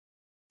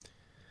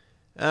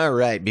All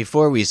right,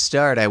 before we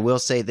start, I will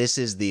say this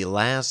is the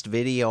last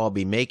video I'll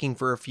be making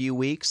for a few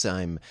weeks.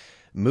 I'm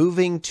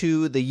moving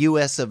to the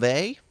US of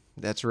A.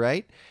 That's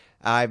right.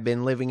 I've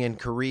been living in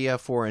Korea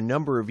for a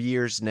number of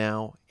years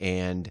now,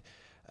 and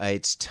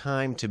it's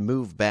time to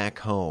move back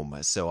home.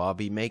 So I'll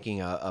be making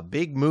a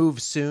big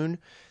move soon.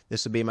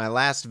 This will be my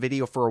last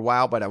video for a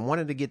while, but I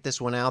wanted to get this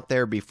one out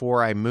there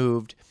before I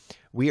moved.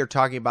 We are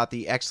talking about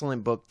the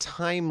excellent book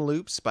Time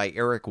Loops by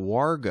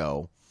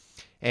Wargo.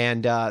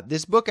 And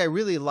this book I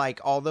really like,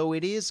 although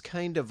it is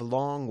kind of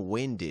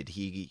long-winded.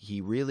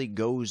 He really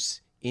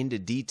goes into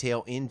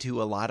detail,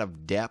 into a lot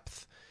of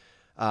depth.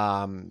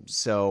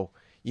 So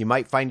you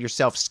might find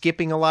yourself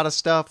skipping a lot of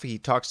stuff. He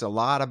talks a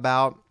lot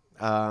about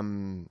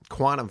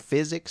quantum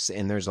physics,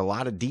 and there's a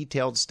lot of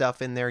detailed stuff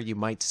in there you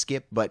might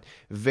skip, but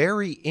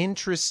very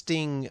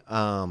interesting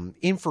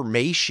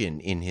information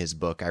in his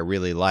book I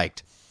really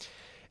liked.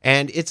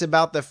 And it's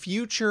about the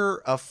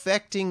future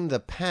affecting the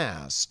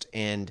past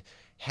and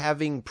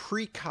having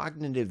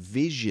precognitive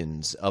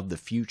visions of the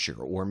future,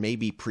 or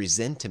maybe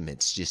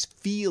presentiments, just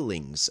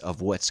feelings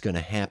of what's going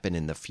to happen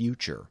in the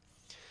future.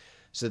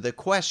 So the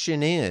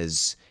question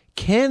is,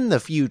 can the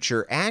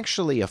future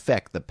actually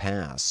affect the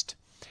past?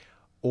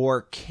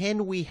 Or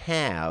can we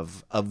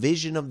have a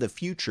vision of the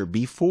future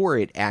before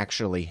it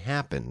actually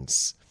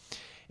happens?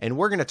 And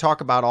we're going to talk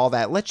about all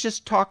that. Let's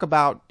just talk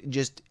about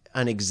just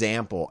an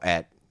example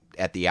at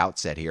the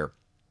outset here.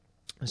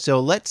 So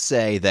let's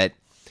say that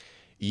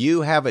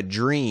you have a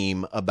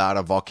dream about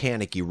a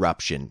volcanic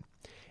eruption,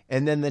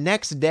 and then the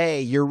next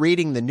day you're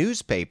reading the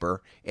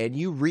newspaper and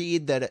you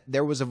read that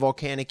there was a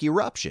volcanic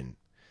eruption.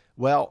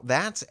 Well,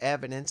 that's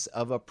evidence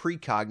of a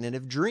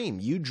precognitive dream.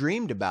 You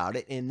dreamed about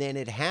it and then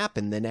it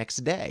happened the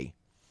next day.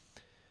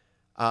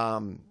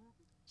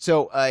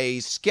 So a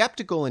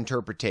skeptical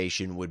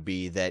interpretation would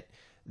be that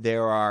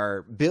there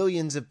are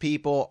billions of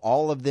people,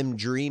 all of them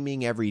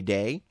dreaming every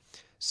day.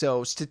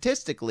 So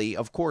statistically,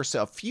 of course,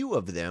 a few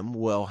of them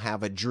will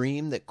have a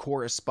dream that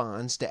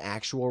corresponds to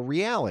actual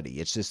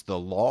reality. It's just the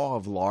law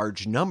of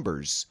large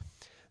numbers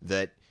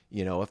that,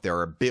 you know, if there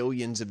are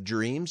billions of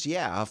dreams,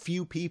 yeah, a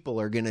few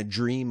people are going to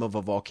dream of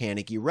a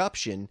volcanic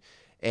eruption,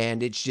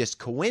 and it's just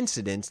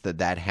coincidence that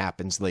that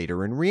happens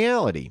later in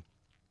reality.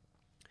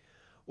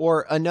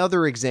 Or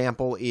another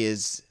example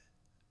is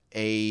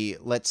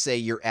let's say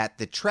you're at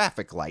the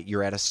traffic light,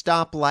 you're at a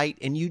stoplight,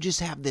 and you just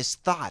have this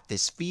thought,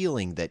 this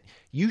feeling that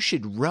you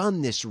should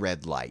run this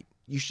red light.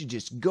 You should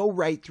just go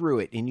right through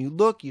it. And you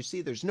look, you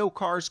see there's no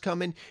cars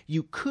coming.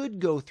 You could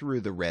go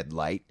through the red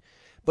light,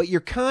 but your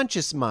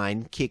conscious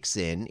mind kicks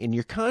in, and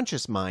your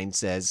conscious mind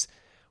says,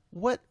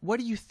 What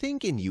are you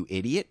thinking, you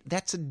idiot?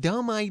 That's a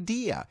dumb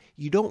idea.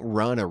 You don't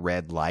run a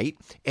red light.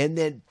 And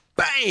then,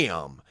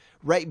 bam,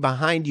 right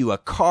behind you, a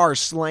car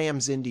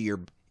slams into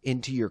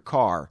your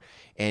car,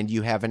 and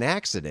you have an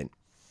accident.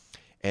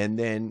 And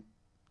then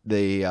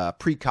the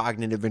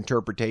precognitive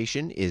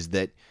interpretation is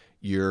that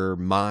your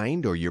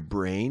mind or your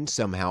brain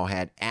somehow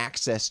had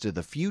access to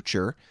the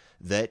future,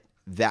 that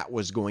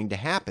was going to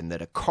happen,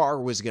 that a car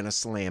was going to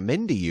slam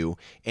into you,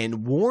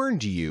 and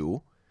warned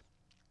you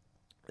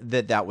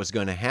that was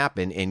going to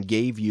happen, and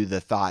gave you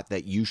the thought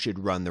that you should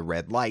run the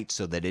red light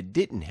so that it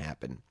didn't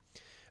happen.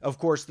 Of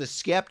course, the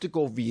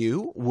skeptical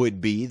view would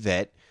be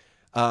that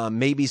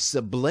maybe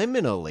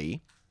subliminally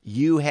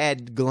you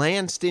had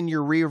glanced in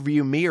your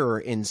rearview mirror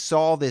and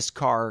saw this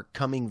car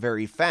coming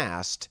very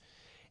fast,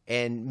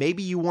 and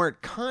maybe you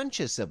weren't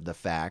conscious of the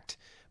fact,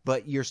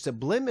 but your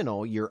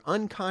subliminal, your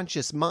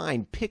unconscious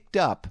mind picked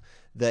up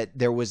that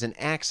there was an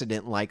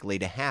accident likely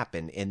to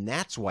happen, and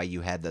that's why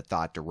you had the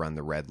thought to run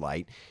the red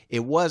light.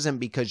 It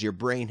wasn't because your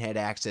brain had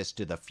access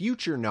to the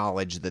future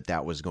knowledge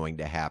that was going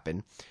to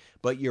happen,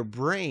 but your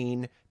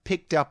brain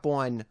picked up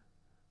on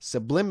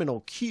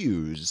subliminal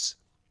cues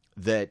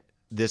that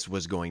this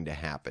was going to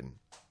happen.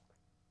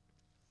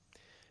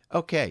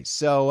 Okay,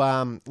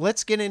 so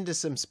let's get into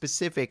some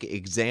specific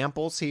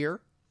examples here.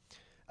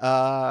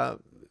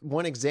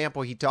 One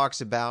example he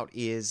talks about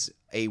is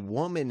a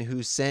woman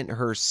who sent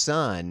her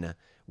son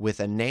with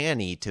a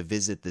nanny to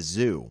visit the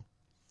zoo.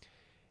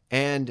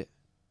 And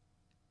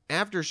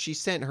after she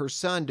sent her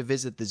son to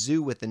visit the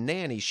zoo with the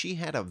nanny, she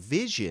had a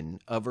vision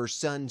of her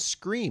son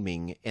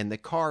screaming and the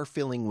car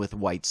filling with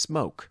white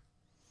smoke.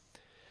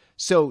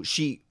 So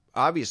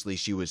obviously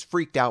she was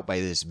freaked out by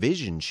this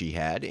vision she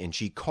had, and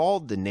she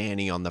called the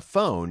nanny on the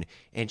phone,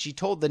 and she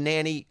told the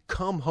nanny,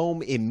 come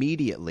home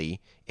immediately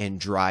and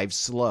drive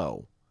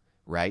slow,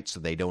 right, so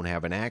they don't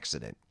have an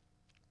accident.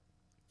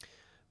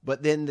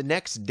 But then the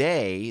next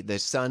day, the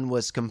son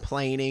was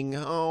complaining,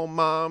 oh,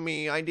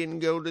 Mommy, I didn't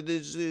go to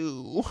the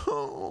zoo.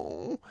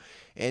 Oh.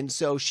 And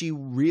so she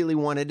really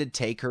wanted to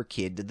take her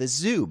kid to the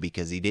zoo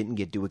because he didn't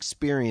get to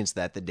experience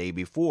that the day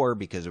before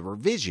because of her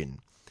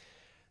vision.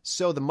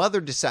 So the mother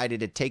decided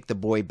to take the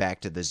boy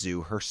back to the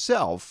zoo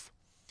herself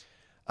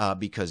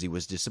because he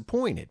was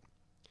disappointed.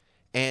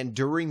 And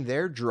during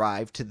their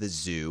drive to the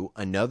zoo,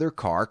 another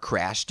car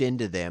crashed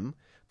into them,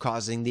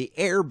 causing the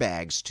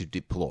airbags to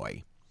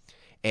deploy.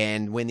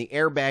 And when the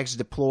airbags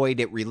deployed,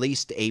 it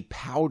released a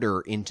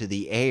powder into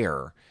the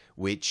air,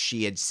 which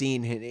she had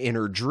seen in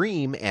her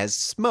dream as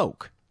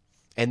smoke.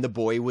 And the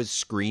boy was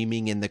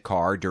screaming in the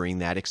car during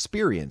that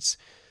experience.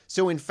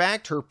 So in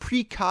fact, her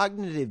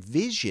precognitive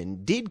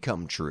vision did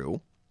come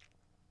true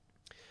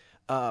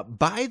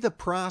by the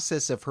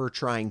process of her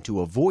trying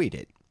to avoid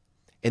it.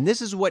 And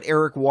this is what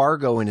Eric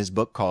Wargo in his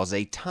book calls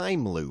a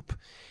time loop.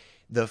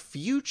 The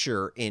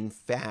future, in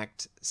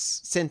fact,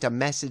 sent a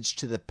message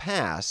to the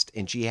past,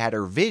 and she had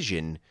her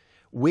vision,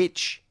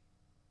 which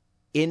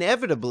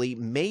inevitably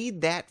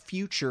made that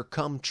future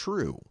come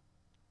true.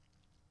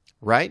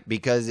 Right?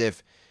 Because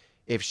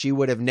if she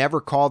would have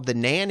never called the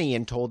nanny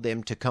and told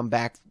them to come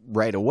back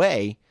right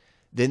away,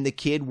 then the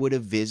kid would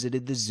have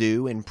visited the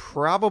zoo and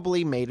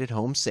probably made it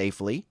home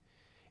safely,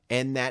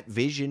 and that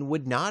vision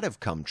would not have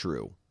come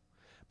true.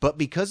 But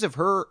because of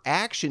her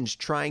actions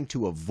trying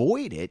to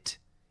avoid it,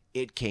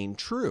 it came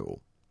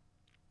true.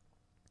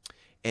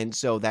 And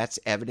so that's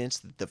evidence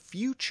that the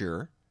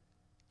future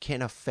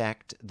can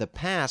affect the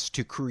past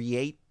to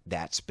create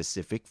that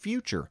specific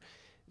future.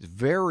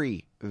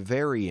 Very,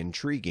 very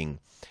intriguing.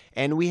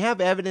 And we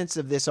have evidence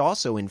of this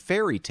also in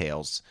fairy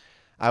tales.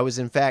 I was,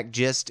 in fact,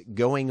 just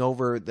going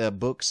over the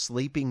book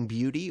Sleeping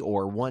Beauty,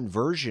 or one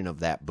version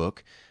of that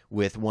book,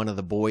 with one of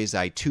the boys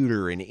I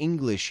tutor in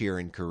English here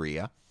in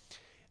Korea.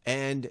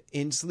 And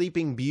in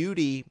Sleeping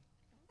Beauty,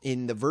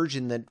 in the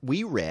version that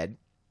we read,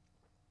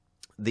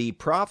 the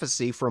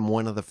prophecy from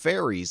one of the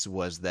fairies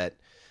was that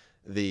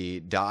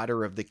the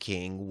daughter of the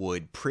king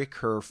would prick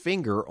her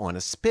finger on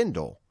a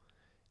spindle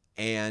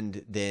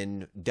and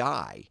then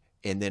die.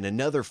 And then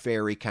another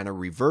fairy kind of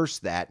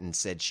reversed that and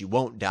said she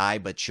won't die,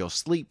 but she'll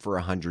sleep for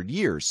 100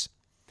 years.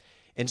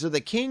 And so the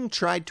king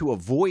tried to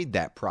avoid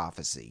that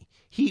prophecy.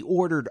 He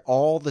ordered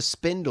all the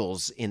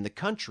spindles in the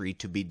country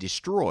to be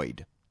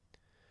destroyed.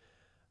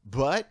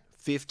 But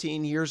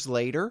 15 years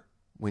later,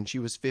 when she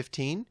was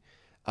 15,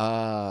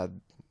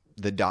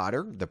 the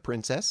daughter, the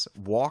princess,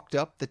 walked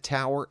up the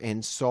tower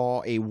and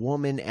saw a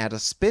woman at a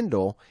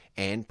spindle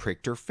and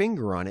pricked her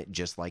finger on it,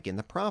 just like in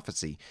the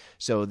prophecy.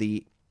 So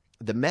the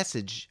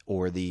message,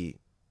 or the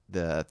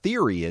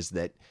theory, is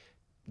that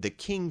the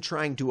king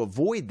trying to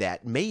avoid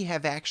that may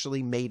have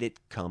actually made it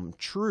come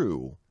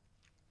true.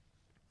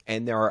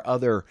 And there are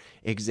other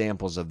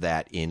examples of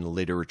that in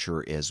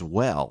literature as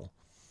well.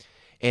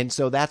 And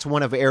so that's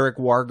one of Eric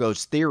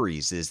Wargo's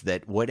theories, is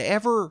that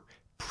whatever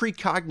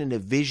precognitive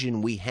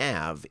vision we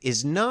have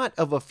is not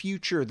of a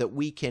future that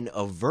we can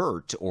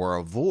avert or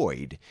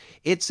avoid.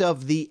 It's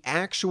of the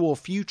actual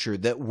future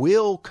that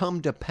will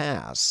come to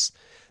pass,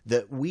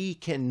 that we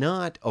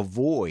cannot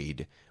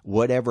avoid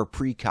whatever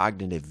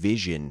precognitive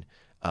vision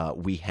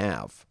we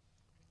have.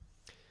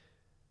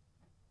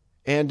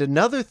 And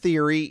another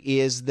theory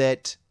is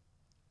that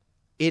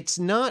it's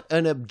not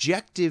an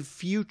objective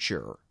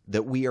future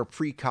that we are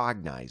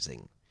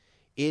precognizing.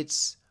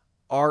 It's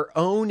our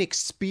own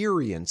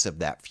experience of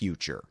that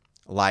future,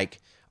 like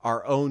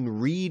our own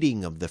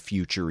reading of the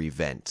future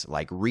event,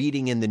 like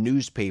reading in the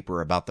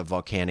newspaper about the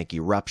volcanic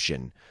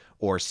eruption,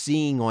 or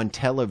seeing on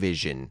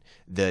television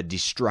the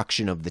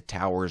destruction of the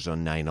towers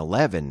on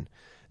 9/11,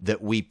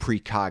 that we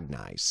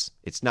precognize.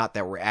 It's not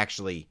that we're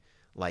actually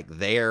like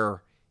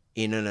there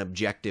in an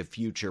objective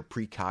future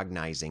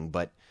precognizing,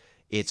 but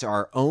it's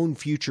our own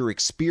future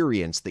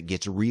experience that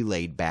gets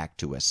relayed back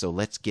to us. So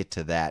let's get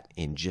to that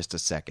in just a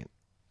second.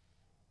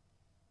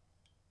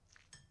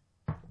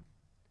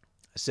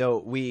 So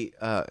we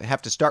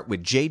have to start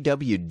with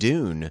J.W.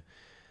 Dune.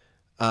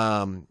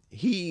 One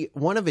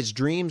of his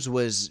dreams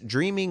was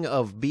dreaming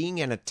of being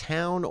in a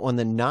town on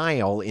the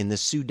Nile in the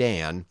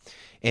Sudan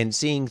and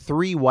seeing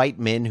 3 white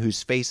men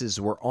whose faces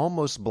were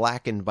almost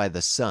blackened by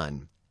the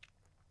sun.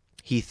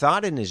 He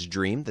thought in his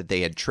dream that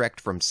they had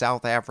trekked from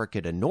South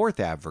Africa to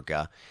North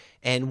Africa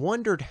and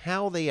wondered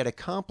how they had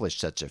accomplished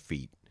such a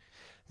feat.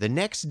 The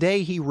next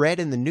day he read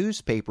in the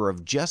newspaper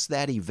of just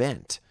that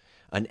event,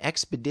 an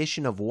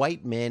expedition of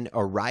white men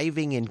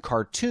arriving in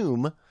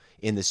Khartoum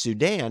in the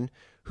Sudan,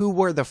 who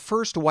were the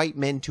first white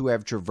men to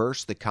have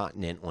traversed the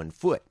continent on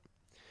foot.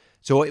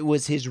 So it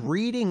was his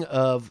reading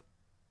of,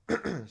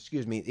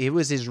 it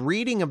was his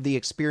reading of the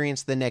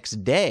experience the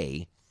next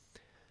day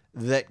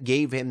that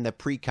gave him the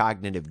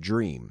precognitive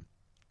dream.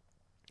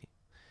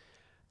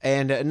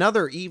 And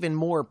another even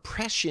more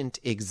prescient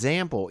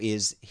example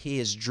is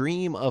his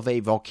dream of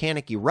a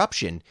volcanic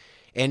eruption.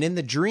 And in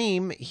the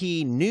dream,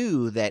 he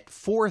knew that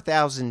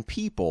 4,000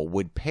 people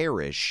would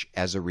perish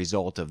as a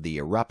result of the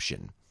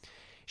eruption.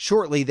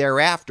 Shortly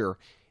thereafter,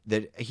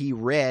 that he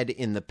read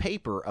in the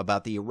paper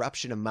about the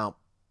eruption of Mount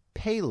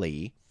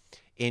Pelee,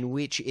 in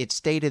which it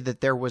stated that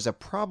there was a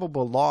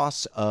probable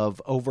loss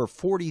of over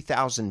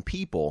 40,000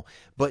 people,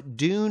 but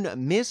Dune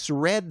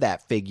misread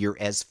that figure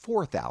as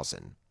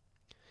 4,000.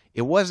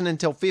 It wasn't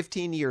until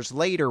 15 years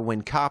later,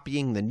 when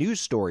copying the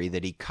news story,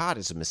 that he caught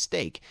his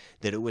mistake,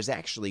 that it was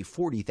actually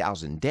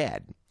 40,000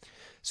 dead.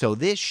 So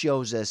this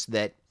shows us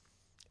that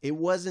It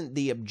wasn't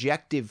the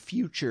objective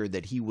future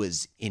that he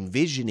was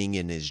envisioning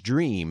in his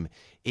dream.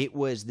 It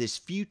was this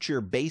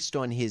future based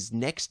on his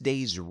next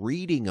day's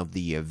reading of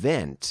the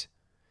event,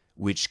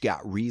 which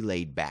got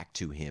relayed back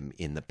to him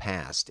in the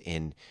past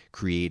and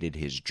created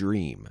his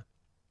dream.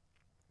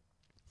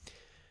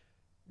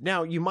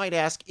 Now, you might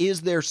ask,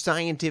 is there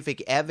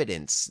scientific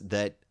evidence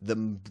that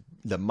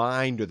the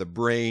mind or the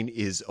brain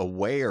is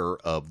aware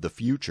of the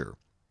future?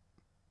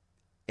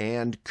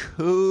 And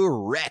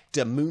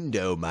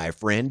correctamundo, my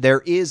friend.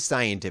 There is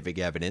scientific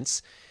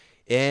evidence,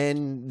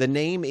 and the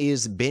name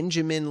is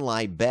Benjamin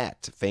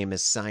Libet,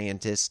 famous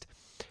scientist,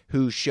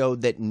 who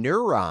showed that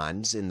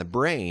neurons in the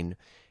brain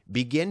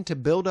begin to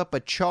build up a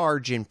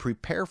charge and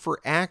prepare for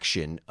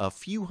action a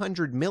few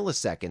hundred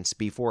milliseconds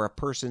before a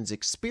person's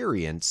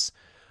experience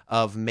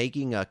of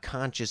making a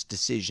conscious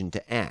decision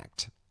to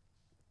act.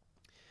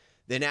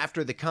 Then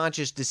after the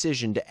conscious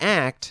decision to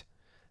act,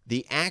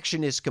 the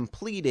action is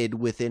completed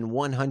within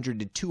 100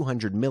 to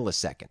 200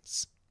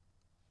 milliseconds.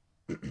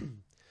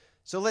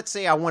 So let's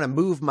say I want to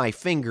move my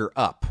finger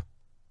up.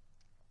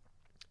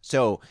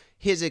 So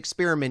his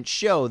experiments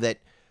show that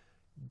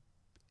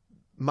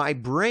my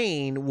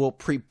brain will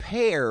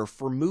prepare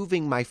for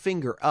moving my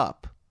finger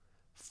up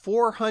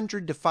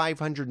 400 to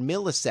 500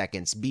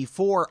 milliseconds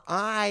before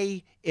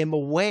I am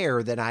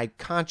aware that I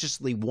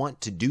consciously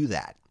want to do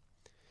that.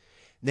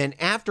 Then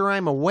after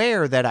I'm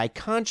aware that I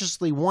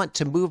consciously want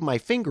to move my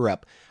finger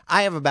up,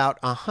 I have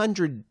about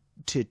 100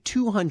 to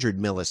 200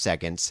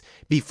 milliseconds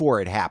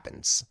before it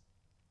happens.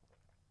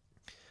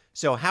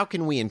 So how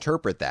can we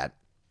interpret that?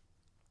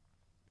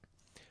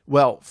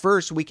 Well,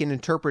 first we can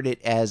interpret it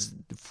as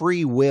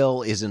free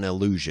will is an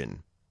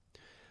illusion.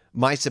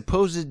 My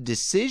supposed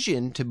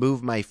decision to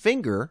move my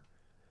finger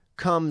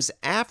comes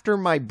after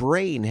my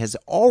brain has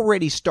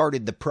already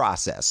started the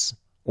process.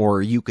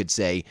 Or you could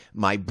say,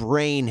 my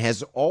brain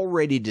has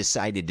already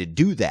decided to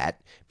do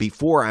that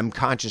before I'm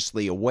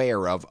consciously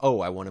aware of, oh,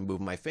 I want to move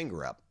my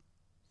finger up.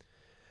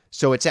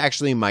 So it's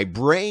actually my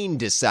brain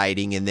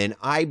deciding, and then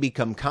I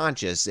become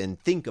conscious and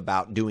think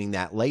about doing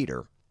that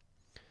later.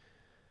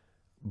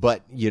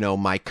 But,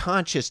 my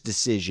conscious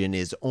decision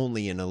is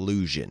only an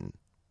illusion.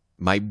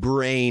 My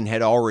brain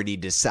had already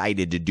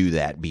decided to do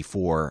that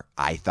before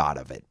I thought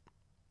of it.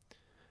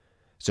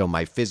 So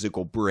my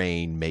physical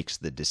brain makes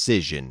the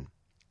decision,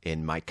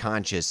 and my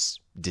conscious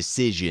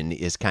decision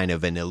is kind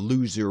of an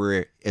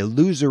illusory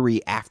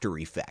after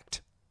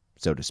effect,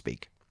 so to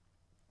speak.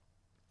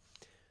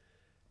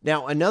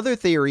 Now, another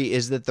theory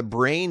is that the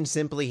brain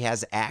simply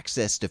has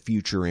access to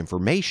future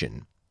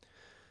information.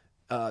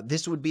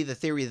 This would be the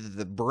theory that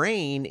the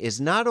brain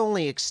is not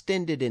only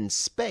extended in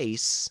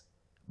space,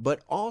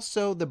 but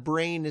also the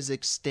brain is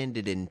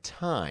extended in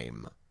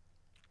time.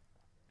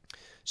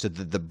 So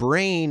that the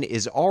brain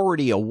is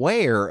already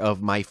aware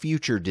of my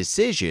future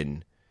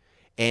decision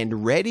and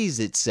readies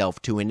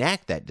itself to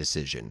enact that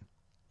decision.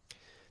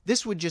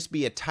 This would just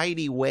be a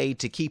tidy way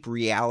to keep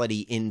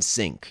reality in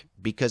sync,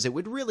 because it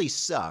would really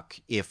suck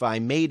if I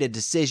made a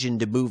decision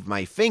to move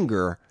my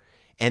finger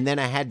and then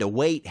I had to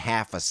wait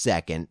half a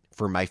second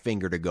for my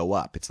finger to go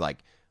up. It's like,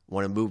 I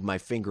want to move my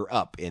finger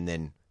up, and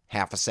then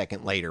half a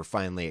second later,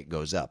 finally it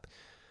goes up.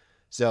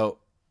 So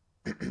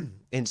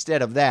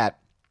instead of that,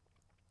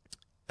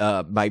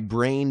 my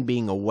brain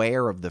being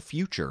aware of the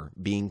future,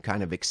 being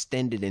kind of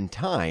extended in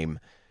time,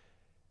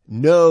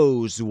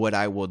 knows what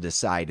I will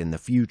decide in the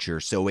future,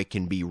 so it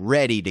can be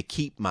ready to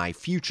keep my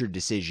future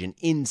decision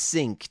in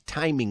sync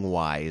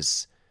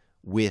timing-wise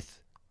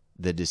with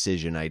the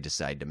decision I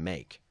decide to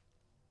make.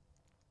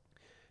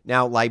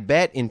 Now,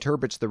 Libet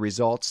interprets the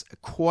results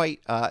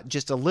quite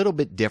just a little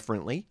bit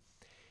differently.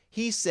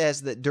 He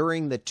says that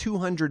during the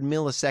 200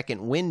 millisecond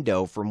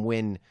window from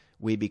when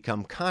we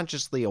become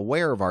consciously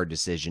aware of our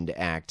decision to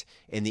act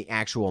and the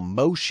actual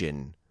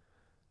motion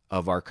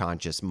of our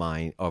conscious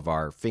mind, of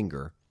our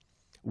finger,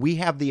 we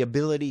have the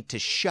ability to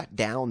shut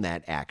down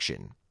that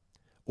action,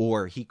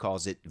 or he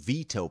calls it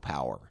veto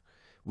power.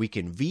 We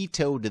can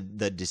veto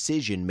the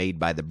decision made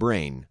by the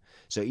brain.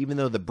 So even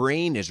though the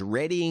brain is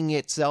readying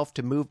itself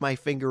to move my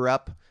finger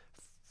up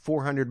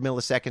 400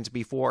 milliseconds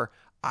before,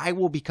 I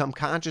will become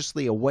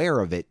consciously aware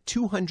of it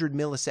 200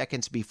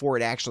 milliseconds before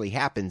it actually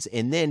happens.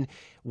 And then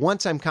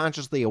once I'm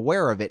consciously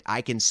aware of it,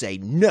 I can say,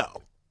 no,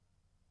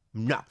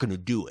 I'm not going to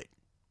do it.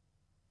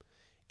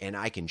 And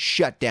I can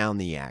shut down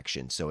the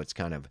action. So it's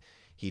kind of,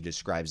 he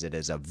describes it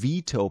as a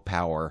veto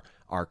power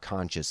our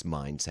conscious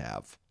minds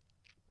have.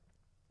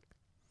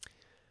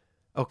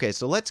 Okay,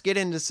 so let's get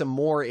into some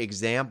more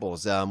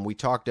examples. We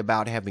talked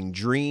about having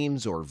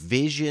dreams or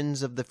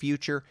visions of the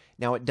future.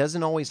 Now, it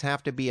doesn't always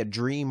have to be a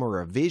dream or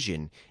a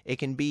vision. It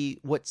can be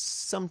what's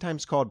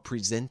sometimes called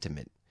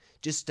presentiment,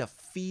 just a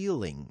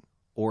feeling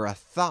or a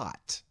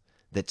thought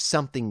that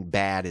something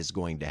bad is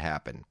going to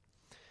happen.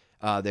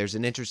 There's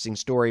an interesting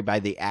story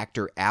by the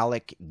actor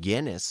Alec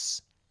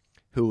Guinness,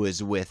 who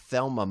was with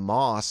Thelma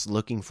Moss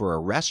looking for a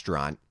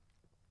restaurant.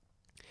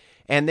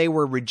 And they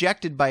were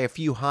rejected by a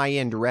few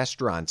high-end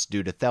restaurants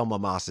due to Thelma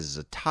Moss's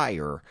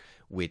attire,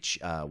 which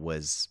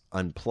was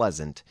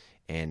unpleasant.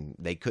 and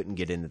they couldn't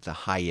get into the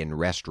high-end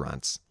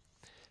restaurants.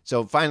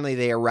 So finally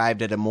they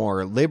arrived at a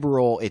more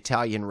liberal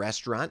Italian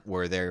restaurant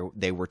where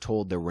they were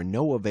told there were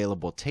no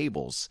available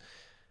tables.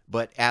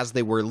 But as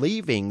they were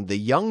leaving, the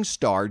young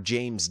star,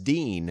 James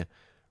Dean,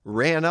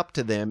 ran up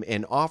to them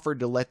and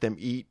offered to let them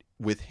eat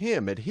with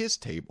him at his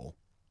table.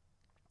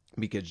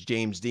 Because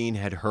James Dean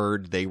had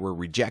heard they were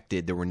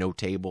rejected, there were no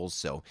tables,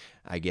 so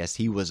I guess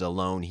he was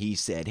alone. He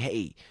said,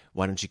 "Hey,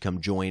 why don't you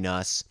come join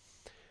us?"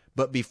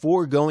 But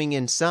before going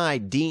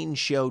inside, Dean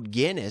showed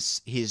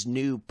Guinness his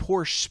new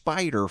Porsche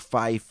Spyder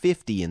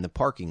 550 in the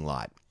parking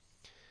lot.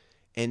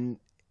 And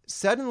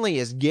suddenly,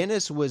 as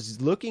Guinness was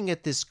looking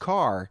at this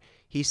car,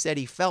 he said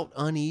he felt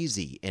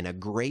uneasy and a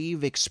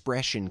grave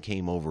expression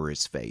came over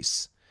his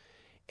face.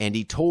 And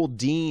he told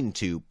Dean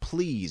to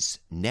please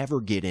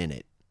never get in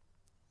it.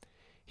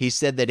 He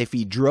said that if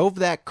he drove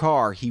that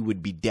car, he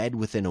would be dead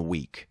within a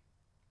week.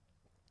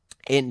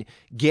 And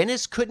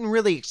Guinness couldn't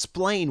really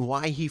explain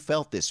why he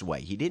felt this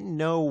way. He didn't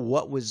know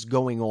what was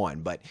going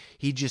on, but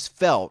he just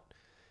felt,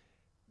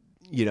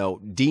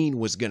 Dean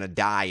was going to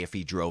die if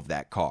he drove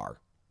that car.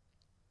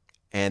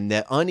 And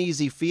the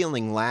uneasy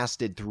feeling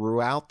lasted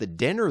throughout the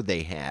dinner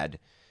they had.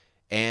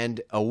 And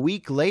a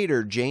week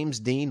later, James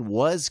Dean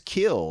was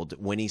killed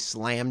when he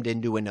slammed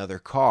into another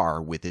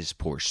car with his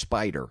Porsche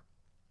Spyder.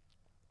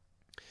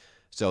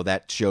 So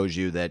that shows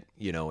you that,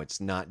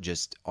 it's not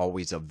just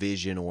always a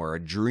vision or a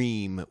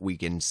dream we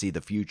can see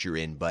the future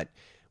in, but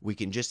we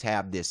can just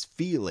have this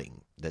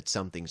feeling that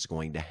something's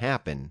going to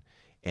happen,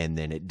 and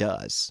then it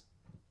does.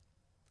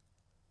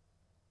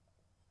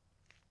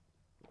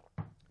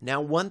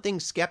 Now, one thing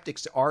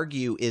skeptics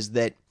argue is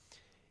that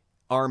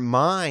our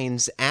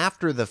minds,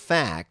 after the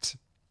fact,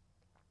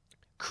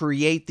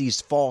 create these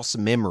false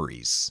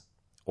memories.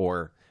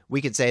 Or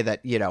we could say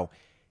that,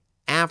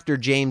 after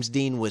James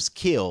Dean was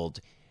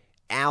killed,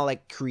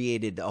 Alec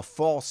created a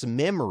false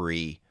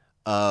memory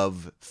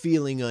of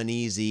feeling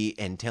uneasy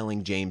and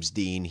telling James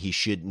Dean he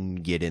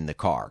shouldn't get in the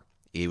car.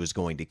 He was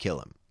going to kill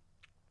him.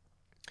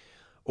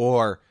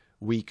 Or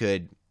we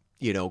could,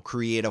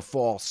 create a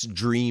false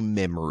dream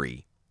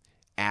memory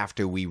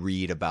after we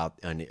read about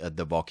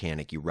the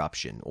volcanic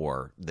eruption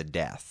or the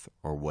death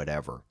or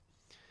whatever.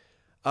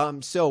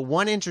 So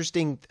one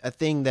interesting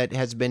thing that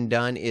has been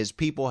done is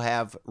people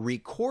have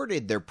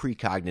recorded their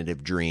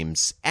precognitive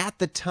dreams at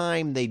the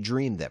time they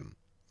dreamed them.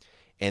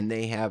 And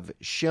they have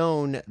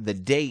shown the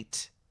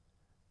date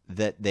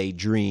that they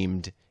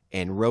dreamed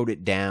and wrote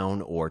it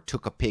down or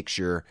took a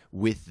picture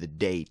with the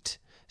date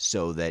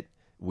so that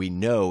we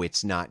know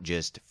it's not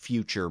just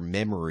future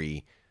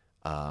memory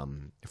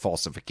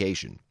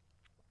falsification.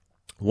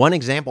 One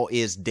example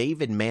is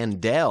David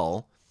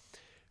Mandel,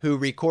 who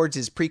records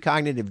his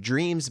precognitive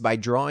dreams by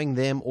drawing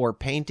them or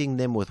painting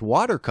them with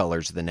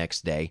watercolors the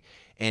next day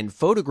and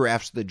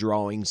photographs the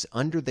drawings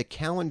under the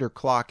calendar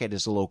clock at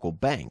his local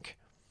bank.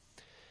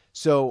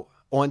 So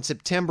on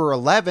September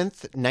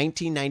 11th,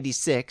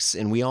 1996,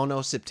 and we all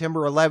know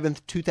September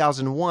 11th,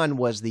 2001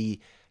 was the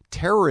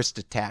terrorist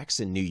attacks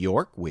in New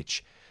York,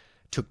 which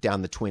took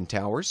down the Twin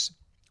Towers.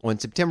 On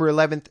September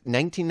 11th,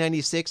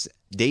 1996,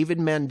 David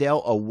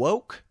Mandel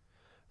awoke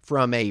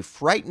from a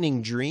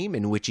frightening dream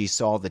in which he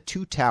saw the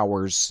two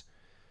towers.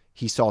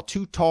 He saw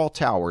two tall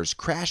towers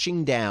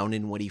crashing down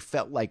in what he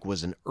felt like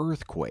was an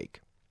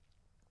earthquake.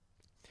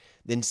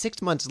 Then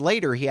 6 months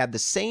later, he had the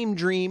same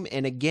dream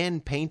and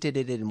again painted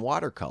it in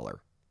watercolor.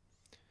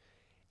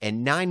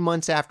 And 9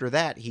 months after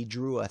that, he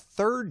drew a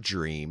third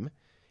dream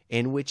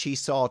in which he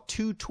saw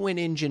two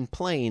twin-engine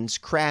planes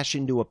crash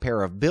into a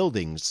pair of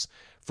buildings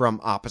from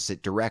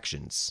opposite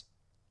directions.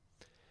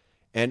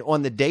 And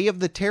on the day of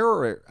the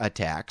terror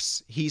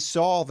attacks, he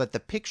saw that the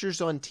pictures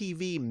on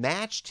TV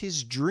matched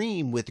his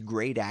dream with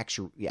great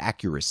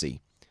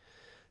accuracy.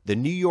 The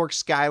New York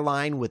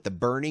skyline with the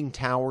burning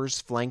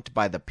towers flanked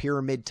by the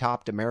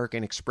pyramid-topped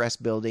American Express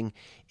building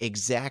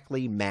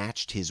exactly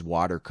matched his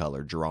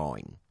watercolor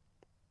drawing.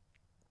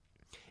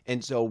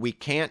 And so we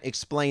can't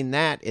explain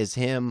that as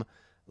him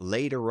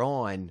later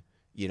on,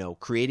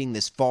 creating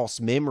this false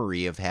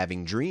memory of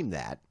having dreamed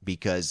that,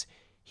 because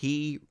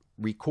he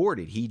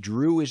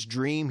drew his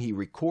dream, he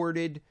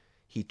recorded,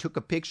 he took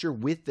a picture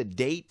with the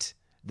date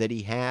that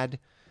he had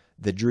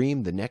the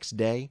dream the next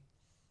day.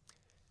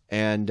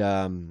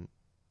 And,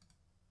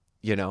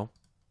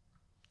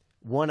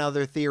 one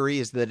other theory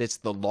is that it's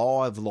the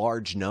law of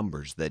large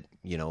numbers that,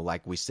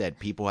 like we said,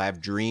 people have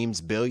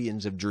dreams,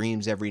 billions of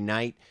dreams every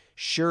night.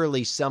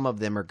 Surely some of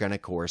them are going to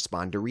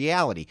correspond to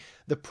reality.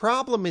 The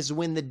problem is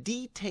when the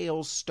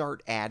details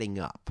start adding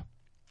up.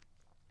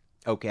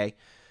 Okay?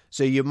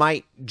 So you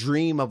might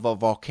dream of a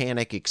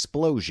volcanic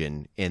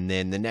explosion and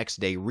then the next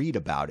day read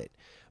about it.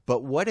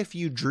 But what if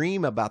you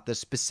dream about the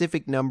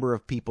specific number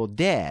of people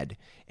dead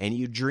and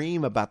you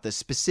dream about the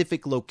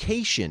specific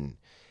location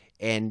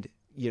and,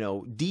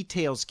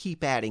 details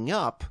keep adding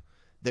up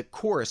that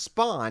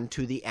correspond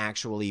to the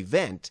actual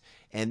event?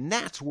 And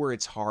that's where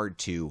it's hard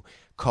to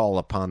call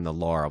upon the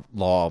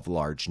law of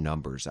large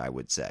numbers, I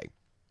would say.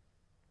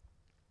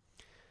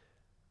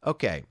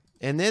 Okay.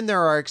 And then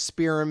there are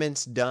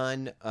experiments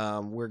done.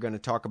 We're going to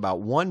talk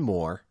about one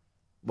more.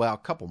 Well, a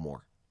couple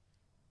more.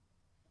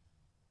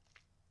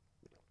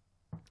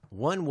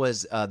 One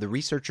was the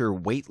researcher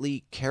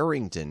Whately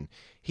Carrington.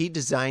 He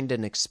designed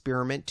an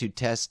experiment to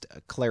test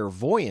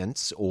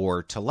clairvoyance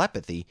or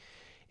telepathy,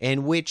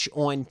 in which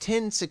on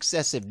 10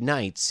 successive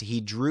nights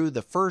he drew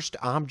the first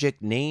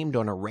object named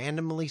on a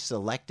randomly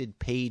selected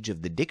page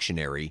of the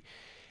dictionary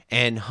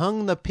and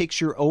hung the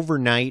picture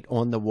overnight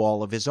on the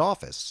wall of his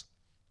office.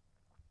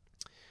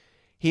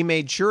 He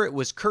made sure it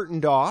was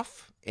curtained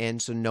off,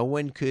 and so no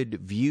one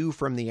could view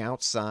from the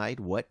outside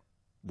what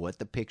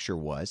the picture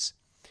was.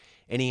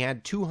 And he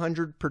had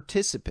 200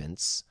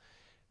 participants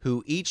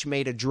who each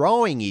made a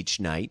drawing each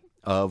night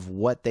of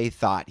what they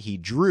thought he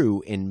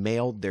drew and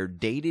mailed their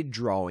dated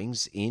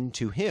drawings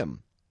into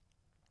him.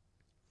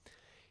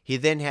 He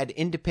then had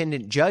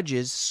independent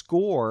judges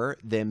score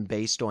them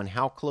based on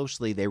how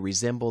closely they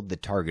resembled the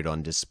target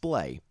on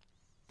display.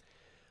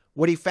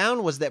 What he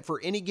found was that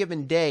for any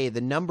given day, the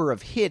number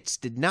of hits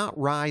did not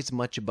rise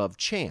much above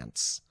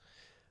chance,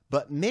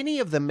 but many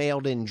of the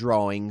mailed-in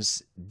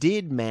drawings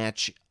did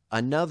match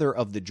another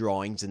of the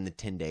drawings in the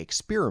 10-day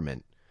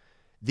experiment.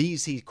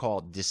 These he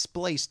called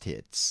displaced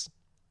hits.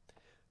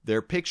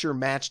 Their picture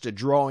matched a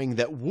drawing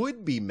that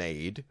would be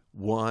made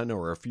one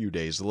or a few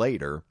days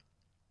later,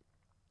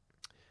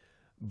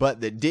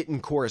 but that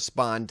didn't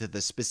correspond to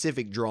the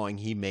specific drawing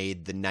he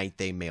made the night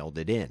they mailed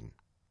it in.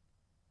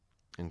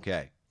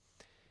 Okay.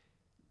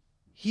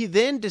 He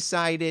then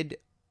decided,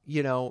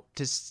 to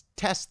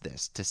test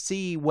this, to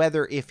see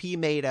whether if he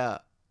made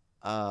a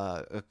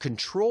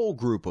control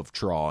group of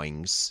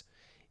drawings,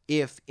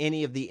 if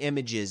any of the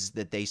images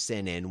that they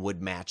sent in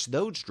would match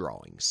those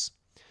drawings.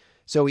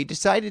 So he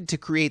decided to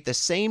create the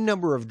same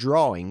number of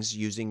drawings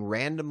using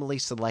randomly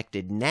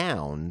selected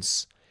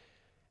nouns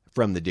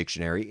from the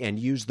dictionary and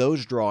use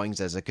those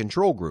drawings as a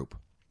control group.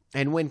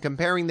 And when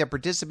comparing the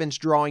participants'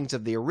 drawings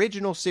of the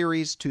original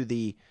series to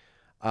the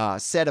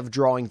set of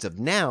drawings of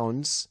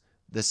nouns,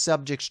 the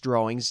subject's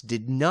drawings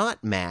did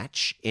not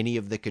match any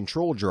of the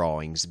control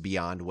drawings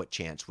beyond what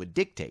chance would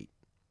dictate.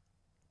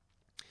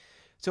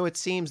 So it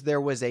seems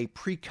there was a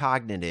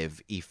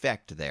precognitive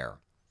effect there,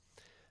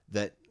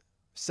 that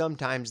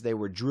sometimes they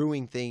were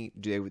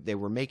they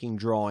were making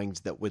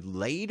drawings that would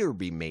later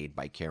be made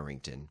by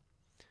Carrington.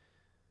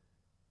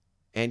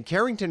 And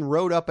Carrington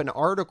wrote up an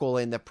article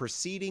in the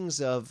Proceedings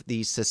of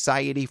the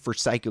Society for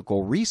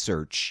Psychical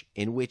Research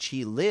in which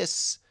he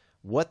lists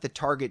what the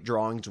target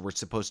drawings were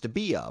supposed to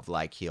be of.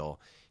 Like he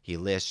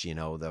lists,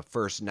 the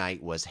first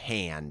night was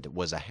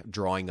a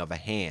drawing of a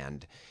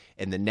hand,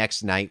 and the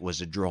next night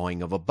was a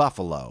drawing of a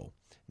buffalo.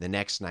 The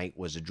next night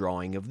was a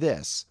drawing of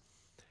this.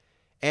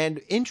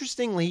 And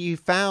interestingly, he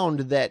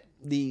found that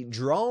the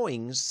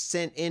drawings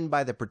sent in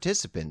by the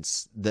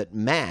participants that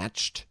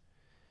matched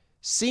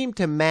seemed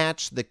to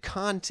match the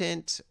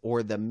content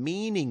or the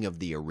meaning of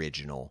the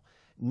original,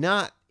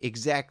 not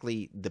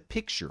exactly the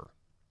picture.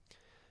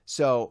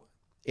 So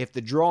if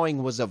the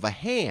drawing was of a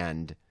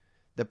hand,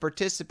 the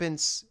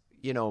participants,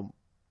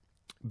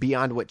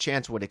 beyond what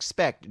chance would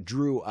expect,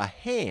 drew a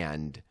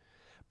hand,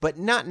 but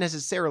not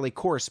necessarily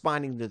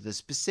corresponding to the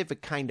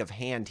specific kind of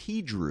hand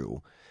he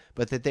drew,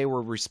 but that they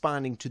were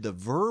responding to the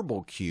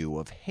verbal cue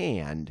of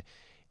hand,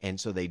 and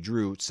so they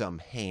drew some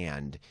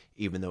hand,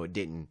 even though it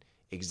didn't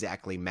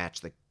exactly match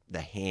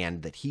the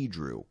hand that he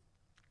drew.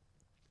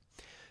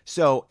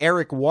 So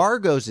Eric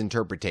Wargo's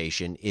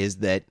interpretation is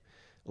that,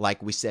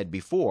 like we said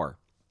before,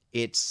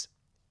 it's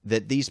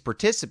that these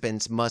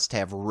participants must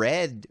have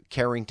read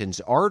Carrington's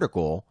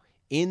article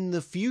in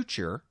the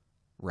future,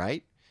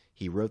 right?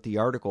 He wrote the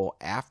article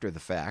after the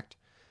fact.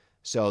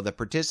 So the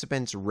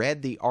participants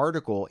read the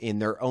article in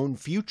their own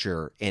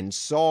future and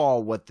saw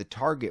what the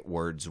target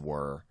words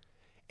were.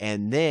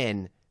 And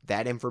then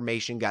that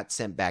information got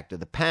sent back to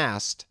the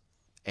past,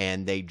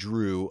 and they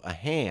drew a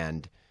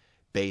hand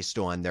based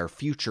on their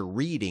future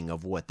reading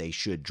of what they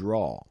should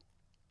draw.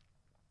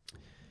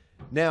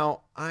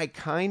 Now, I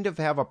kind of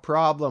have a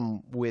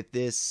problem with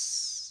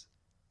this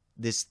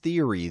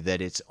theory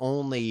that it's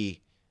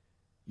only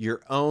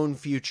your own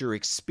future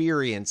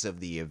experience of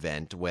the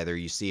event, whether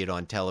you see it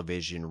on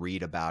television,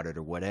 read about it,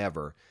 or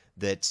whatever,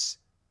 that's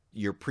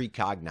you're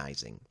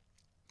precognizing,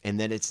 and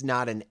that it's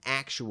not an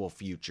actual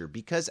future,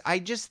 because I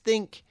just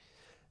think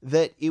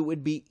that it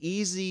would be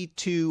easy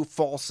to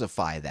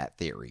falsify that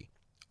theory.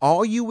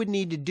 All you would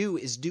need to do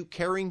is do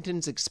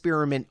Carrington's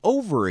experiment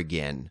over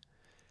again,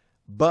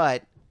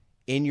 but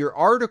in your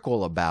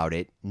article about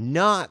it,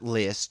 not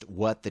list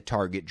what the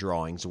target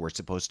drawings were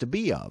supposed to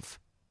be of.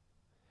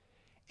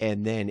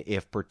 And then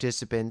if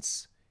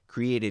participants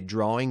created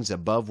drawings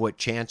above what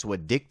chance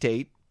would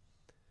dictate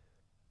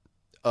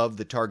of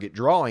the target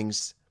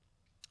drawings,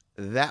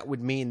 that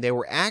would mean they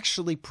were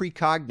actually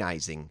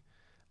precognizing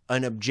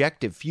an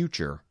objective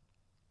future,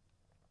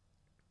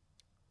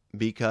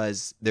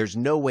 because there's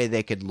no way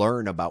they could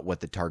learn about what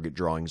the target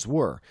drawings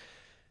were.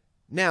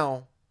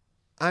 Now,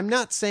 I'm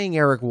not saying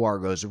Eric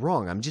Wargo's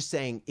wrong. I'm just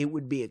saying it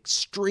would be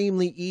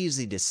extremely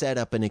easy to set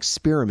up an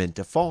experiment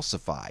to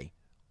falsify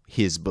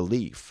his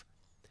belief.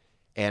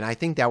 And I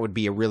think that would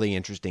be a really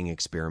interesting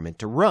experiment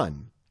to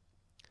run.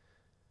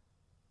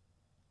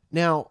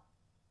 Now,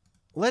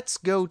 let's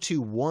go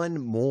to one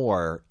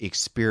more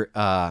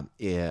experience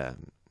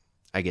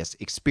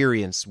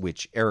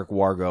which Eric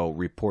Wargo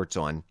reports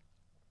on.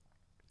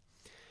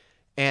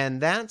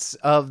 And that's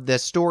of the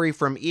story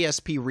from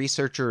ESP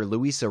researcher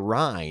Louisa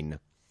Rhine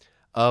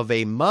of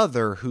a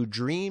mother who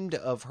dreamed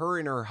of her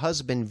and her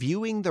husband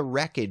viewing the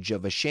wreckage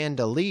of a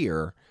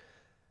chandelier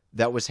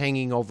that was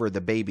hanging over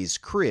the baby's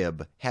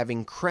crib,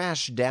 having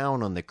crashed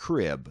down on the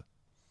crib.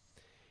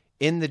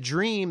 In the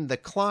dream, the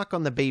clock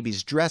on the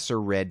baby's dresser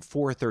read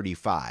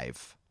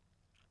 4:35.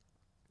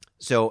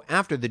 So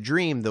after the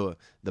dream, the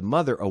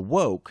mother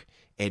awoke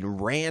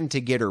and ran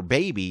to get her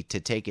baby to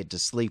take it to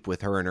sleep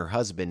with her and her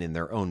husband in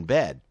their own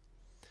bed.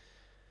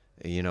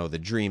 The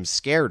dream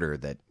scared her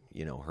that,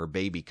 her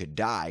baby could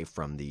die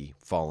from the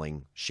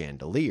falling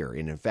chandelier.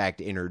 And in fact,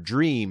 in her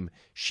dream,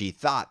 she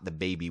thought the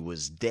baby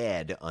was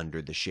dead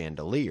under the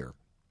chandelier.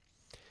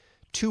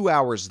 2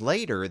 hours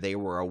later, they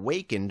were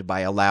awakened by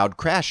a loud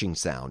crashing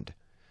sound.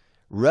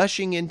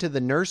 Rushing into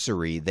the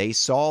nursery, they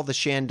saw the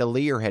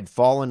chandelier had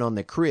fallen on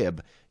the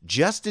crib,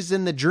 just as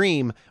in the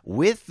dream,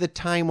 with the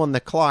time on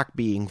the clock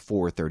being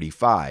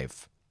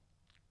 4:35.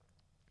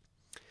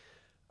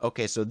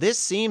 Okay, so this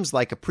seems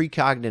like a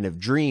precognitive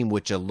dream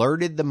which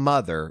alerted the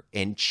mother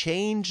and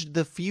changed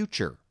the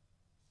future,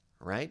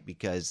 right?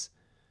 Because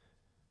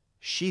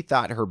she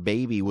thought her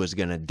baby was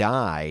going to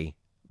die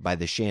by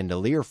the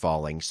chandelier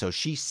falling, so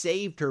she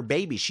saved her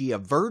baby. She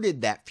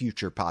averted that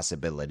future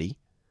possibility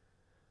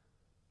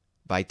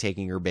by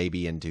taking her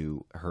baby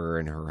into her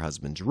and her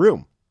husband's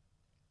room.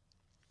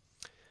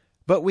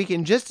 But we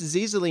can just as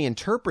easily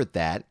interpret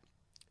that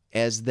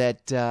as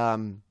that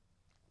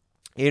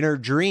in her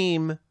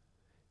dream,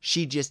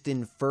 she just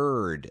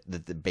inferred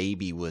that the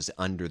baby was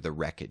under the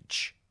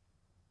wreckage.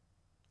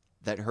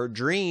 That her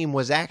dream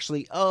was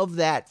actually of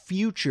that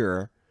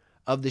future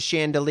of the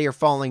chandelier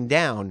falling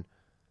down,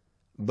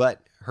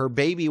 but her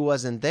baby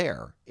wasn't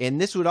there. And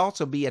this would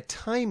also be a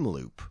time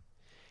loop.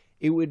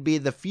 It would be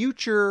the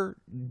future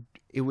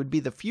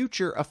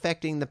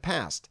affecting the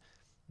past.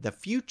 The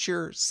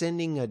future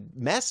sending a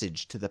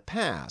message to the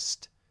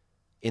past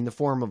in the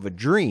form of a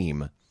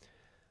dream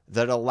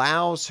that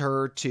allows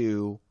her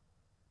to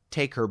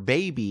take her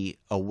baby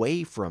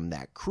away from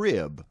that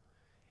crib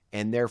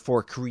and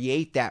therefore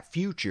create that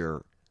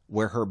future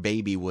where her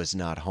baby was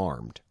not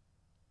harmed.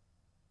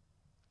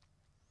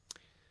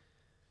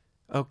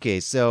 Okay,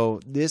 so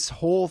this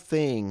whole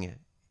thing,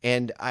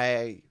 and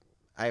I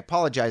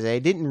apologize, I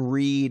didn't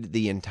read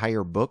the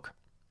entire book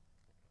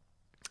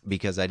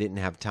because I didn't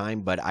have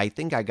time, but I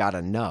think I got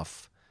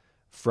enough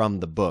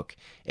from the book.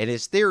 And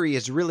his theory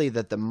is really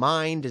that the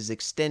mind is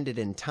extended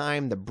in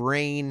time, the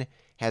brain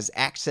has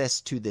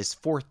access to this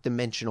fourth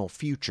dimensional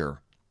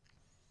future,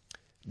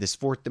 this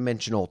fourth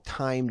dimensional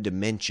time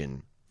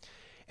dimension.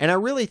 And I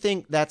really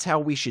think that's how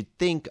we should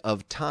think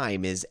of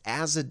time, is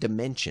as a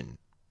dimension.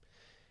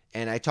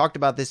 And I talked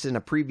about this in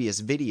a previous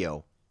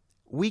video.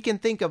 We can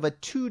think of a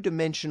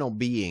two-dimensional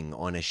being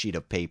on a sheet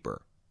of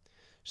paper.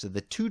 So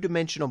the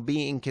two-dimensional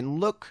being can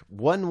look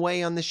one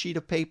way on the sheet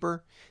of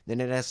paper, then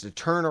it has to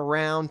turn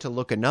around to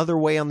look another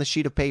way on the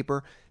sheet of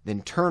paper,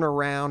 then turn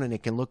around and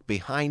it can look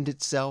behind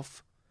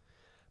itself.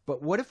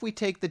 But what if we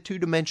take the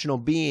two-dimensional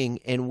being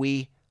and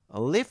we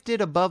lift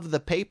it above the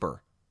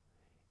paper,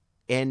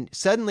 and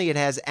suddenly it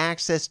has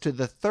access to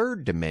the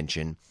third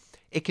dimension?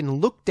 It can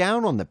look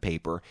down on the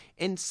paper,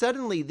 and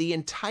suddenly the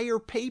entire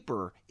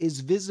paper is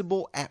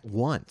visible at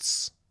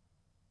once.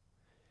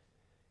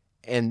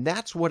 And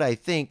that's what I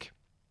think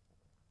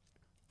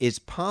is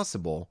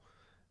possible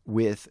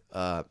with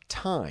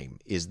time,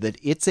 is that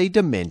it's a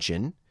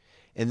dimension,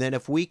 and then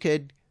if we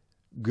could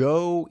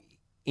go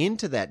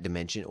into that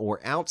dimension or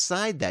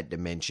outside that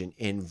dimension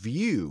and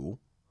view,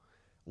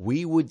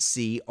 we would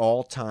see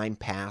all time,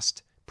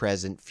 past,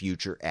 present,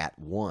 future at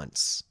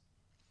once.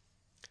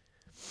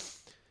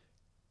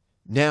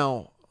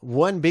 Now,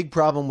 one big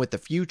problem with the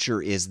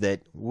future is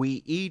that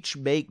we each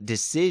make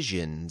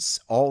decisions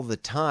all the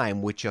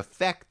time which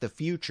affect the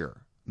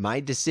future. My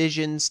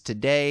decisions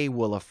today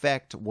will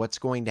affect what's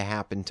going to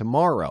happen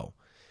tomorrow.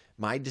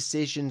 My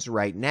decisions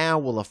right now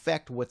will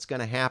affect what's going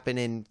to happen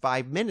in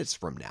 5 minutes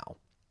from now.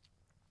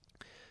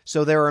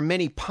 So there are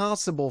many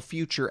possible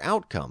future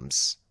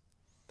outcomes.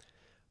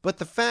 But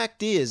the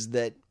fact is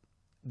that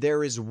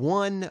there is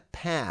one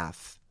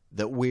path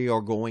that we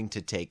are going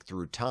to take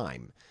through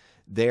time.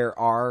 There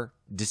are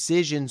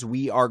decisions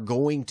we are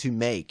going to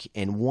make,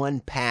 and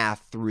one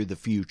path through the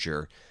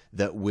future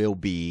that will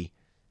be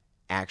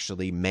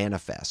actually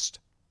manifest.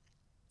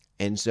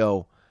 And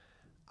so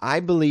I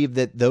believe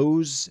that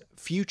those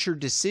future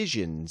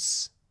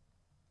decisions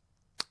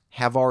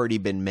have already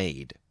been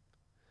made,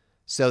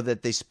 so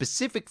that the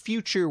specific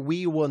future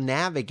we will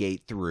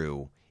navigate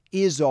through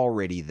is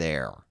already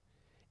there,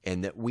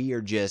 and that we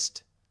are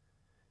just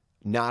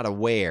not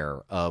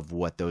aware of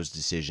what those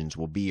decisions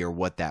will be or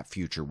what that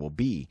future will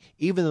be.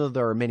 Even though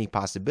there are many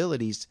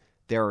possibilities,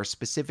 there are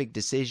specific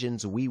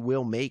decisions we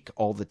will make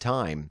all the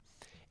time,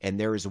 and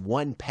there is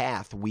one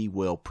path we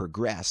will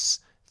progress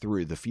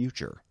through the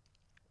future.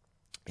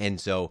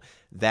 And so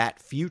that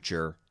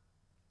future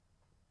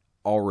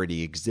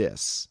already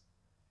exists,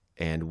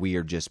 and we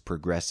are just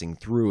progressing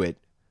through it,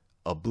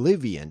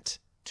 oblivious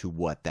to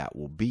what that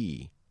will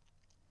be.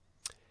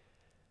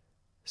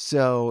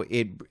 So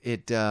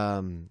it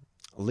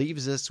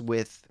leaves us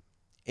with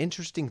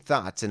interesting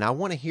thoughts, and I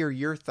want to hear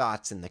your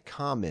thoughts in the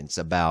comments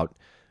about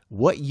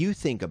what you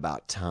think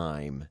about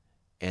time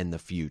and the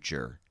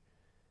future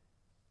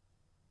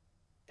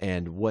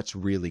and what's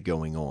really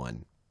going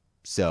on.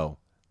 So,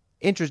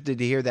 interested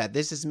to hear that.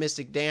 This is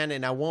Mystic Dan,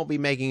 and I won't be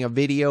making a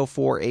video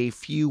for a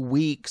few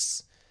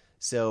weeks,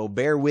 so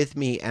bear with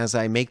me as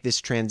I make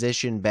this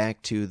transition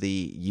back to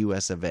the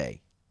US of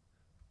A.